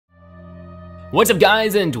What's up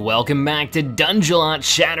guys, and welcome back to Dungelot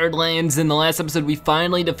Shattered Lands. In the last episode we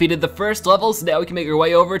finally defeated the first level, so now we can make our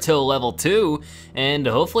way over to level 2, and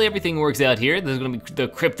hopefully everything works out here. There's gonna be the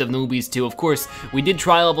Crypt of Newbies too. Of course, we did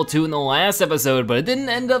try level 2 in the last episode, but it didn't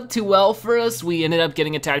end up too well for us. We ended up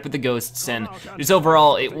getting attacked with the ghosts, and just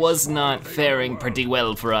overall, it was not faring pretty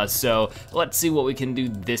well for us. So let's see what we can do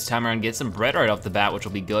this time around, get some bread right off the bat, which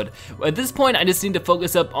will be good. At this point, I just need to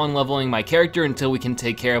focus up on leveling my character until we can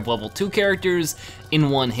take care of level 2 characters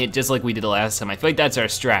in one hit, just like we did last time. I feel like that's our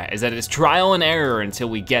strat, is that it's trial and error until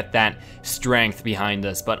we get that strength behind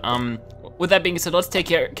us. But with that being said, let's take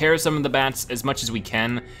care of some of the bats as much as we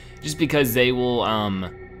can, just because they will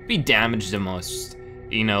be damaged the most,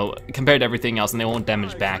 you know, compared to everything else, and they won't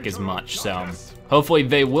damage back as much. So hopefully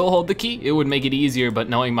they will hold the key. It would make it easier, but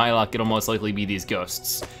knowing my luck, it'll most likely be these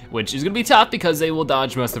ghosts, which is gonna be tough because they will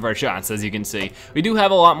dodge most of our shots, as you can see. We do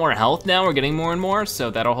have a lot more health now, we're getting more and more, so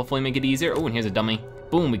that'll hopefully make it easier. Oh, and here's a dummy.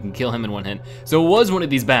 Boom, we can kill him in one hit. So it was one of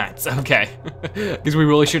these bats, okay. Because we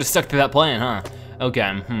really should have stuck to that plan, huh?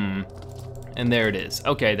 Okay, and there it is.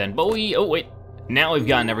 Okay then, but oh wait. Now we've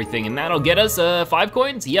gotten everything, and that'll get us 5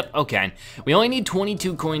 coins? Yep, okay. We only need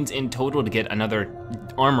 22 coins in total to get another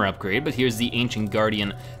armor upgrade, but here's the Ancient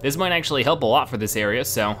Guardian. This might actually help a lot for this area,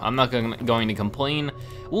 so I'm not going to complain.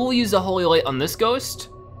 We'll use the Holy Light on this ghost.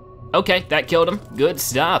 Okay, that killed him. Good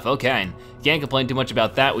stuff, okay. Can't complain too much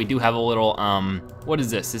about that. We do have a little, what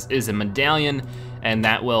is this? This is a medallion, and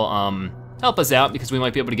that will help us out because we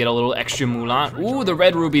might be able to get a little extra moolah. Ooh, the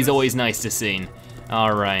red ruby's always nice to see.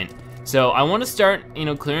 All right. So I want to start, you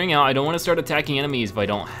know, clearing out. I don't want to start attacking enemies if I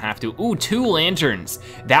don't have to. Ooh, 2 lanterns.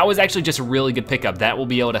 That was actually just a really good pickup. That will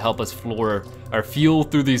be able to help us fuel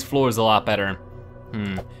through these floors a lot better.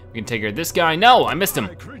 We can take care of this guy. No, I missed him.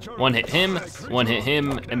 One hit him,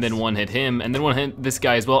 and then one hit him, and then one hit this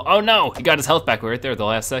guy as well. Oh no, he got his health back right there at the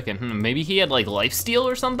last second. Maybe he had like lifesteal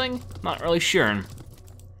or something? Not really sure.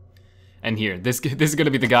 And here, this is gonna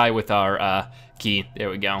be the guy with our key. There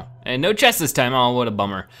we go. And no chest this time. Oh, what a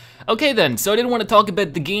bummer. Okay then, so I did want to talk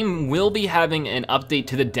about the game will be having an update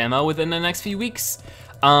to the demo within the next few weeks.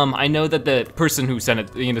 I know that the person who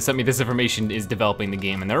sent me this information is developing the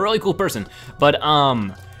game, and they're a really cool person. But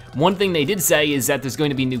one thing they did say is that there's going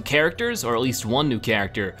to be new characters, or at least one new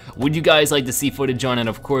character. Would you guys like to see footage on it?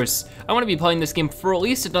 Of course, I want to be playing this game for at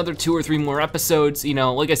least another 2 or 3 more episodes. You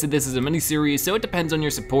know, like I said, this is a mini-series, so it depends on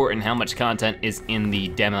your support and how much content is in the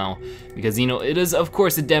demo. Because, you know, it is, of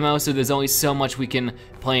course, a demo, so there's only so much we can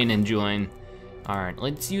play and enjoy. All right,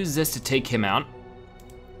 let's use this to take him out.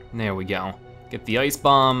 There we go. Get the ice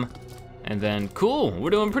bomb, and then, cool, we're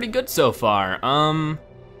doing pretty good so far.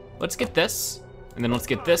 Let's get this. And then let's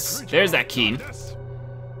get this. There's that key.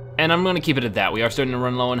 And I'm gonna keep it at that. We are starting to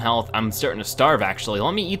run low on health. I'm starting to starve, actually.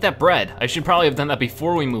 Let me eat that bread. I should probably have done that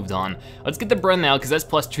before we moved on. Let's get the bread now, because that's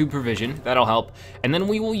 +2 provision. That'll help. And then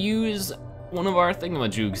we will use one of our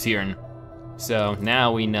thingamajoogs here. So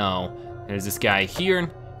now we know. There's this guy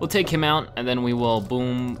here. We'll take him out, and then we will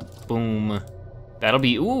boom, boom. That'll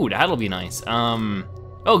be nice.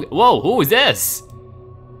 Oh, whoa, who is this?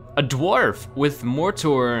 A dwarf with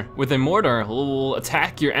a mortar will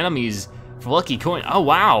attack your enemies for lucky coin. Oh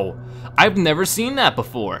wow, I've never seen that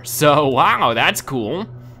before. So wow, that's cool.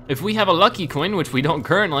 If we have a lucky coin, which we don't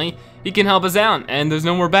currently, he can help us out, and there's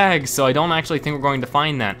no more bags, so I don't actually think we're going to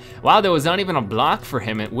find that. Wow, there was not even a block for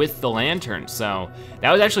him with the lantern, so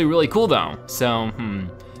that was actually really cool though. So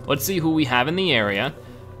let's see who we have in the area.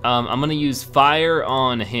 I'm gonna use fire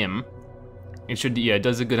on him. It should, yeah, it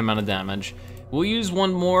does a good amount of damage. We'll use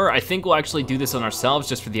one more. I think we'll actually do this on ourselves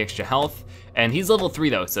just for the extra health. And he's level 3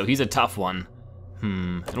 though, so he's a tough one.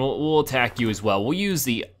 And we'll attack you as well. We'll use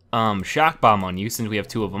the shock bomb on you since we have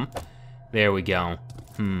 2 of them. There we go.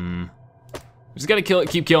 Just gotta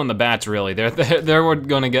keep killing the bats really. They're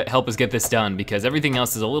gonna help us get this done because everything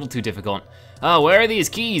else is a little too difficult. Oh, where are these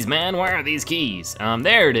keys, man? Where are these keys?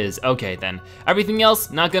 There it is. Okay then. Everything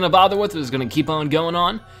else, not gonna bother with. We're just gonna keep on going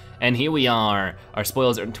on. And here we are. Our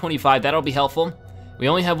spoils are 25, that'll be helpful. We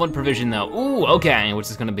only have 1 provision though. Ooh, okay, what's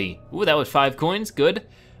this gonna be? Ooh, that was 5 coins, good.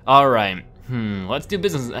 All right, let's do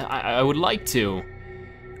business. I would like to.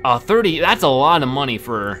 30, that's a lot of money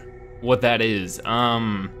for what that is.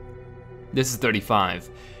 This is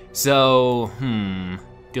 35. So,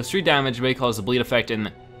 deals 3 damage, may cause a bleed effect,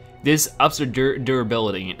 and this ups our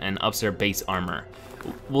durability and ups our base armor.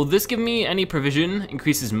 Will this give me any provision?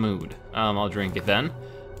 Increases mood. I'll drink it then.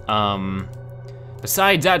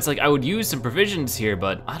 Besides that, it's like I would use some provisions here,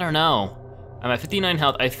 but I don't know. I'm at 59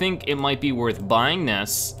 health. I think it might be worth buying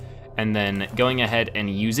this and then going ahead and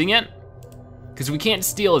using it. because we can't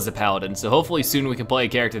steal as a paladin, so hopefully soon we can play a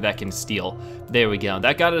character that can steal. There we go.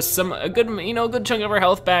 That got us a good, a good chunk of our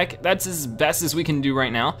health back. That's as best as we can do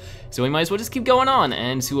right now. So we might as well just keep going on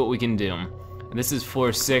and see what we can do. And this is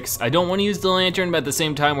floor 6. I don't want to use the lantern, but at the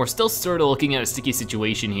same time, we're still sort of looking at a sticky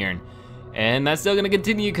situation here. And that's still gonna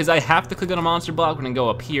continue because I have to click on a monster block when I go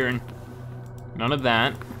up here. None of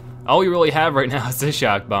that. All we really have right now is a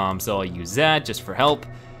shock bomb, so I'll use that just for help.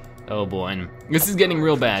 Oh boy, and this is getting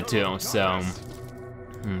real bad too, so.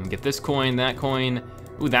 Get this coin, that coin.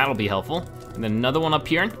 Ooh, that'll be helpful. And then another one up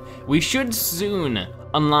here. We should soon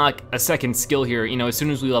unlock a second skill here, as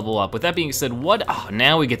soon as we level up. With that being said,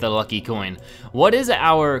 now we get the lucky coin. What is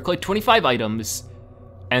our, collect 25 items,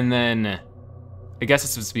 and then, I guess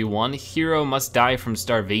it's supposed to be 1. Hero must die from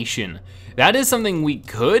starvation. That is something we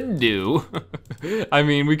could do. I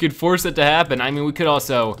mean, we could force it to happen. I mean, we could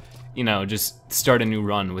also, just start a new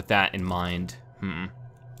run with that in mind.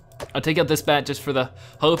 I'll take out this bat just for the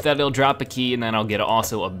hope that it'll drop a key and then I'll get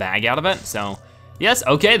also a bag out of it. So, yes,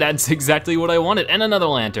 okay, that's exactly what I wanted. And another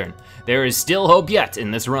lantern. There is still hope yet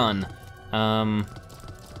in this run.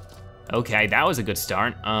 Okay, that was a good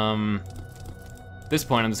start. At this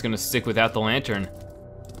point, I'm just gonna stick without the lantern.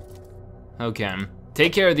 Okay,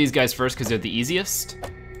 take care of these guys first because they're the easiest.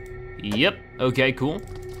 Yep, okay, cool.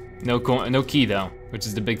 No key though, which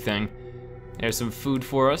is the big thing. There's some food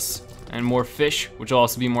for us and more fish, which will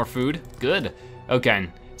also be more food. Good. Okay,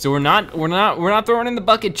 so we're not throwing in the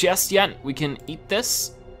bucket just yet. We can eat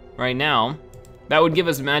this right now. That would give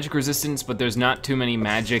us magic resistance, but there's not too many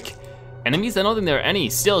magic enemies. I don't think there are any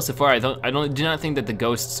still so far. I do not think that the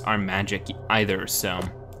ghosts are magic either, so.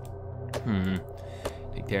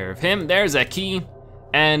 Take care of him. There's a key,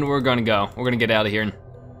 and we're gonna go. We're gonna get out of here.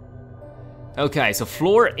 Okay, so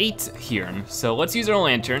floor 8 here. So let's use our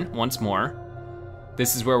lantern once more.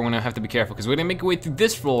 This is where we're gonna have to be careful because we're gonna make our way through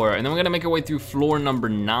this floor, and then we're gonna make our way through floor number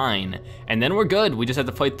 9, and then we're good. We just have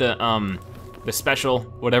to fight the special,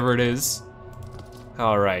 whatever it is.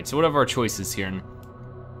 All right, so what are our choices here?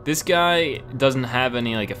 This guy doesn't have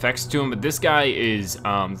any effects to him, but this guy is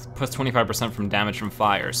plus 25% from damage from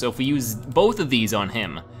fire. So if we use both of these on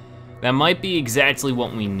him, that might be exactly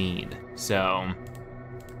what we need. So,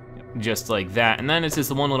 just like that. And then it's just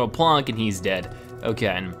the one little plonk and he's dead.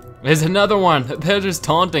 Okay, there's another one. They're just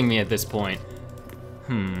taunting me at this point.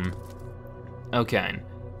 Okay,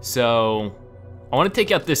 so I wanna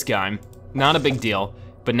take out this guy. Not a big deal,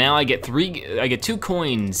 but now I get 2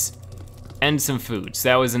 coins and some food, so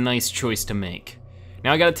that was a nice choice to make.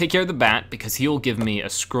 Now I gotta take care of the bat because he'll give me a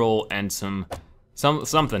scroll and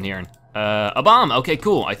something here. A bomb, okay,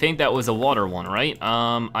 cool. I think that was a water one, right?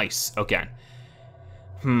 Ice, okay.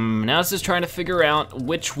 Now it's just trying to figure out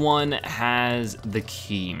which one has the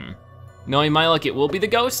key. Knowing my luck, it will be the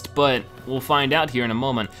ghost, but we'll find out here in a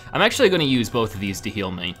moment. I'm actually gonna use both of these to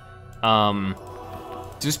heal me.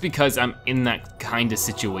 Just because I'm in that kind of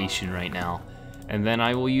situation right now. And then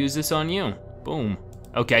I will use this on you. Boom.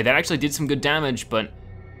 Okay, that actually did some good damage, but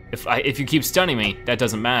if you keep stunning me, that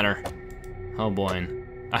doesn't matter. Oh boy.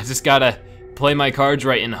 I just gotta play my cards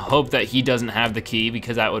right and hope that he doesn't have the key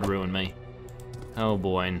because that would ruin me. Oh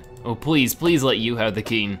boy. Oh, please let you have the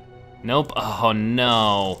key. Nope, oh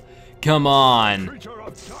no. Come on.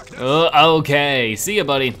 Okay, see ya,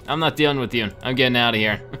 buddy. I'm not dealing with you. I'm getting out of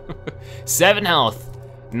here. 7 health.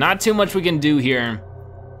 Not too much we can do here.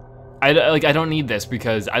 I don't need this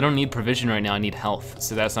because I don't need provision right now, I need health,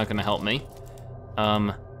 so that's not gonna help me.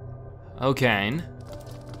 Okay.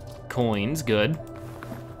 Coins, good.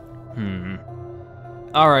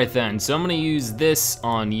 All right then, so I'm gonna use this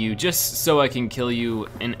on you just so I can kill you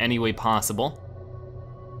in any way possible.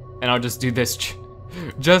 And I'll just do this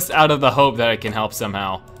just out of the hope that I can help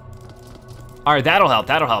somehow. All right, that'll help.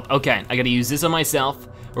 Okay, I gotta use this on myself.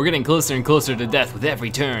 We're getting closer and closer to death with every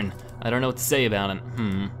turn. I don't know what to say about it.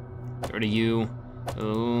 Get rid of you.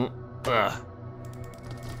 Oh, ugh.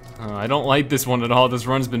 I don't like this one at all. This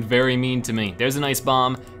run's been very mean to me. There's an ice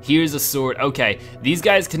bomb. Here's a sword. Okay, these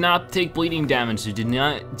guys cannot take bleeding damage, so do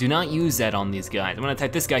not use that on these guys. I'm gonna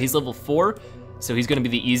attack this guy. He's level 4, so he's gonna be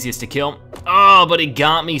the easiest to kill. Oh, but he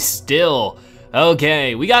got me still.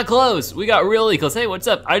 Okay, we got close. We got really close. Hey, what's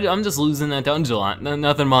up? I'm just losing that Dungelot.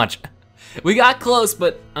 Nothing much. We got close,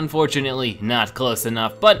 but unfortunately not close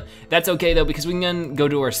enough. But that's okay though, because we can go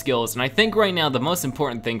to our skills. And I think right now the most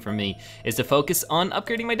important thing for me is to focus on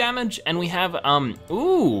upgrading my damage. And we have,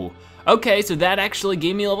 ooh, okay, so that actually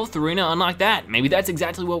gave me level 3 to unlock that. Maybe that's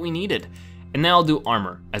exactly what we needed. And now I'll do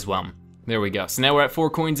armor as well. There we go. So now we're at 4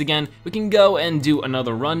 coins again. We can go and do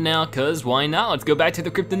another run now, cause why not? Let's go back to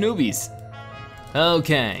the Crypto Newbies.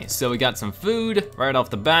 Okay, so we got some food right off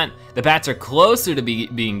the bat. The bats are closer to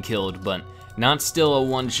being killed, but not still a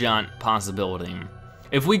one-shot possibility.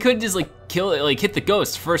 If we could just like kill it, like hit the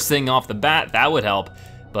ghost first thing off the bat, that would help.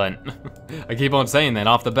 But I keep on saying that,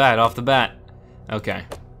 off the bat. Okay,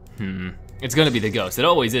 it's gonna be the ghost, it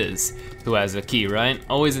always is, who has a key, right?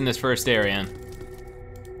 Always in this first area.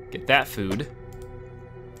 Get that food.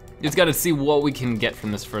 Just gotta see what we can get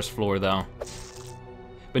from this first floor though.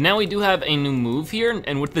 But now we do have a new move here,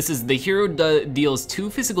 and what this is, the hero deals 2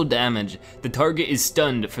 physical damage. The target is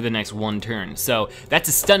stunned for the next 1 turn. So that's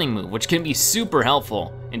a stunning move, which can be super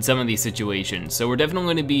helpful in some of these situations. So we're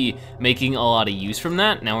definitely gonna be making a lot of use from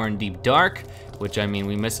that. Now we're in Deep Dark, which I mean,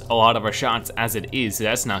 we miss a lot of our shots as it is, so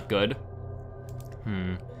that's not good.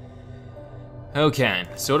 Okay,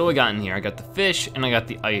 so what do I got in here? I got the fish, and I got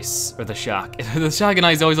the ice, or the shock. The shock and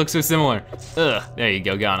ice always look so similar. Ugh, there you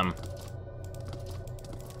go, got him.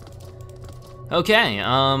 Okay,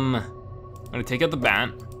 I'm gonna take out the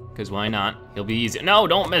bat, because why not? He'll be easy. No,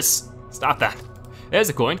 don't miss, stop that. There's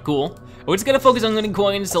a coin, cool. We're just gonna focus on getting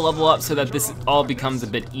coins to level up so that this all becomes a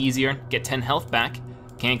bit easier. Get 10 health back,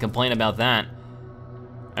 can't complain about that.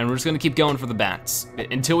 And we're just gonna keep going for the bats.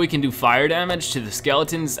 Until we can do fire damage to the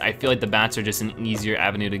skeletons, I feel like the bats are just an easier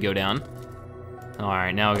avenue to go down. All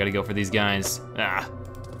right, now I gotta go for these guys.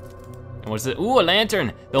 And what's it? Ooh, a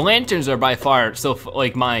lantern. The lanterns are by far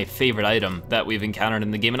like my favorite item that we've encountered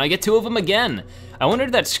in the game, and I get 2 of them again. I wonder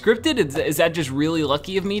if that's scripted. Is that just really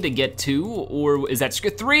lucky of me to get 2, or is that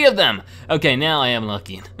 3 of them? Okay, now I am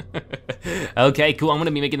lucky. Okay, cool, I'm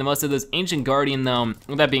gonna be making the most of this Ancient Guardian though.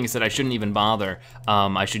 With that being said, I shouldn't even bother.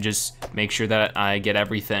 I should just make sure that I get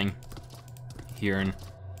everything here,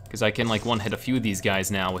 because I can like one-hit a few of these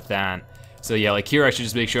guys now with that. So yeah, like here I should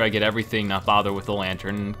just make sure I get everything, not bother with the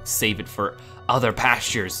lantern, and save it for other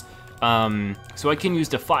pastures. So I can use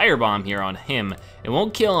the firebomb here on him. It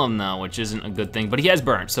won't kill him though, which isn't a good thing, but he has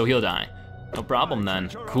burnt, so he'll die. No problem then.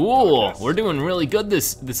 Cool, we're doing really good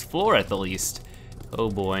this floor at the least. Oh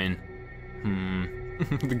boy.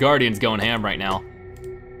 The Guardian's going ham right now.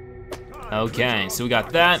 Okay, so we got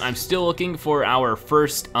that. I'm still looking for our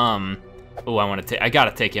first, oh, I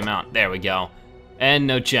gotta take him out. There we go. And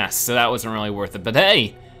no chest, so that wasn't really worth it. But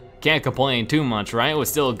hey, can't complain too much, right? It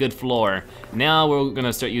was still a good floor. Now we're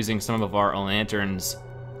gonna start using some of our lanterns.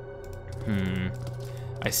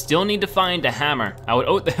 I still need to find a hammer.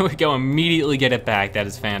 Oh, there we go, immediately get it back. That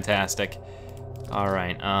is fantastic. All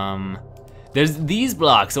right, there's these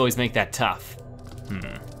blocks always make that tough.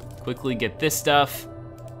 Quickly get this stuff.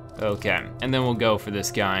 Okay, and then we'll go for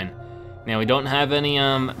this guy. Now we don't have any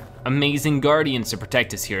amazing guardians to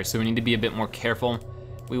protect us here, so we need to be a bit more careful.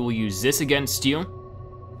 We will use this against you,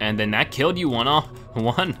 and then that killed you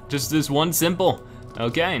just this one simple.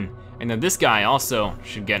 Okay, and then this guy also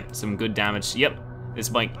should get some good damage. Yep,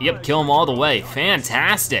 this might, kill him all the way.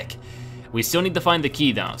 Fantastic. We still need to find the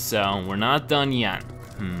key though, so we're not done yet.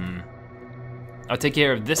 I'll take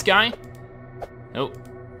care of this guy. Oh,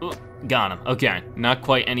 got him. Okay, not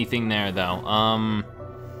quite anything there though.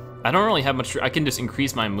 I don't really have much, I can just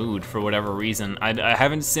increase my mood for whatever reason. I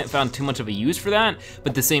haven't found too much of a use for that, but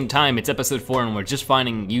at the same time, it's episode 4 and we're just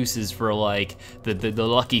finding uses for like the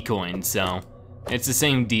lucky coin, so it's the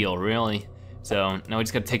same deal, really. So now we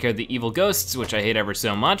just gotta take care of the evil ghosts, which I hate ever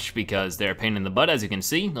so much because they're a pain in the butt, as you can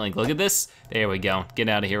see. Like, look at this. There we go, get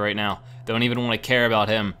out of here right now. Don't even wanna care about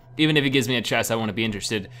him. Even if he gives me a chest, I wanna be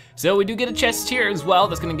interested. So we do get a chest here as well.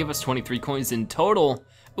 That's gonna give us 23 coins in total.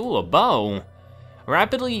 Ooh, a bow.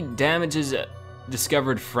 Rapidly damages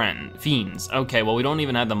discovered fiends. Okay, well we don't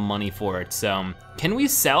even have the money for it, so. Can we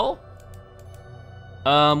sell?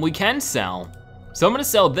 We can sell. So I'm gonna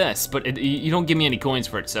sell this, but you don't give me any coins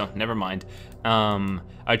for it, so never mind.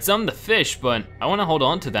 I'd sell the fish, but I wanna hold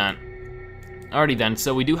on to that. Alrighty then,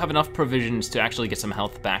 so we do have enough provisions to actually get some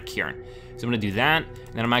health back here. So I'm gonna do that,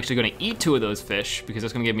 and then I'm actually gonna eat 2 of those fish, because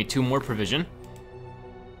that's gonna give me 2 more provision.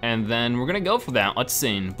 And then we're gonna go for that. Let's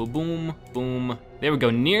see, boom, boom, boom. There we go,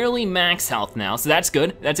 nearly max health now, so that's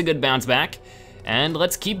good. That's a good bounce back. And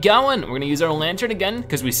let's keep going. We're gonna use our lantern again,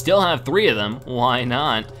 because we still have 3 of them, why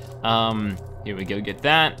not? Here we go, get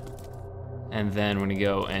that. And then we're gonna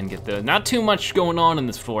go and get not too much going on in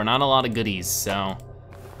this floor, not a lot of goodies, so.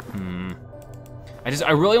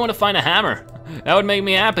 I really wanna find a hammer. That would make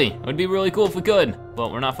me happy. It would be really cool if we could,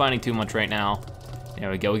 but we're not finding too much right now. There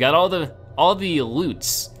we go, we got all the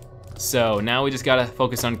loots. So now we just gotta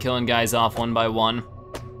focus on killing guys off one by one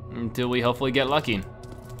until we hopefully get lucky.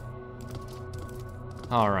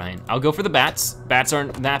 All right, I'll go for the bats. Bats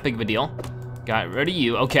aren't that big of a deal. Got rid of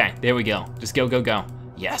you, okay, there we go. Just go, go, go.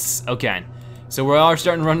 Yes, okay. So we are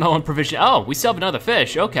starting to run low on provision. Oh, we still have another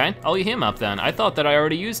fish, okay. I'll eat him up then. I thought that I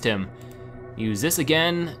already used him. Use this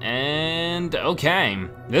again, and okay.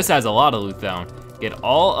 This has a lot of loot though. Get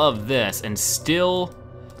all of this and still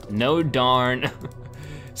no darn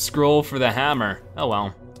scroll for the hammer. Oh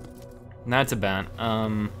well, that's a bad.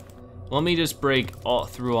 Let me just break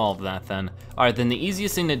through all of that then. All right, then the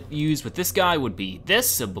easiest thing to use with this guy would be this,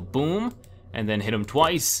 so boom, and then hit him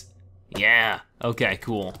twice. Yeah, okay,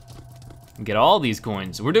 cool. Get all these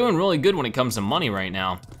coins. We're doing really good when it comes to money right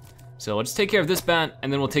now. So let's take care of this bat,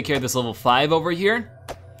 and then we'll take care of this level 5 over here,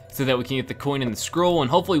 so that we can get the coin and the scroll, and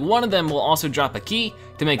hopefully one of them will also drop a key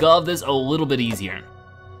to make all of this a little bit easier.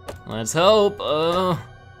 Let's hope,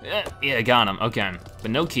 yeah, got him, okay,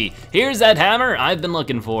 but no key. Here's that hammer I've been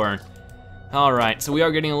looking for. All right, so we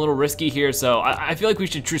are getting a little risky here, so I feel like we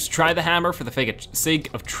should just try the hammer for the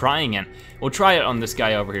sake of trying it. We'll try it on this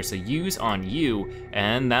guy over here, so use on you,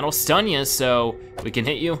 and that'll stun you, so we can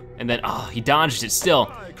hit you, and then, oh, he dodged it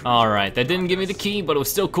still. All right, that didn't give me the key, but it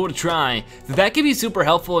was still cool to try. That could be super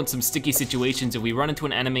helpful in some sticky situations if we run into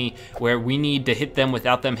an enemy where we need to hit them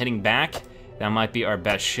without them hitting back. That might be our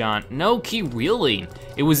best shot. No key, really?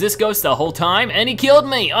 It was this ghost the whole time, and he killed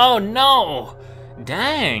me, oh no!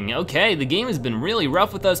 Dang, okay, the game has been really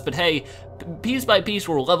rough with us, but hey, piece by piece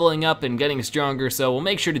we're leveling up and getting stronger, so we'll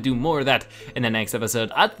make sure to do more of that in the next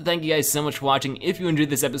episode. I'd like to thank you guys so much for watching. If you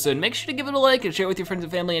enjoyed this episode, make sure to give it a like and share it with your friends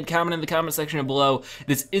and family and comment in the comment section below.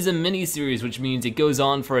 This is a mini-series, which means it goes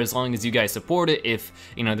on for as long as you guys support it. If,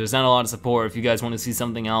 you know, there's not a lot of support, if you guys want to see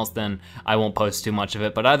something else, then I won't post too much of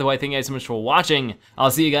it. But either way, thank you guys so much for watching.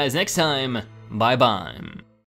 I'll see you guys next time. Bye-bye.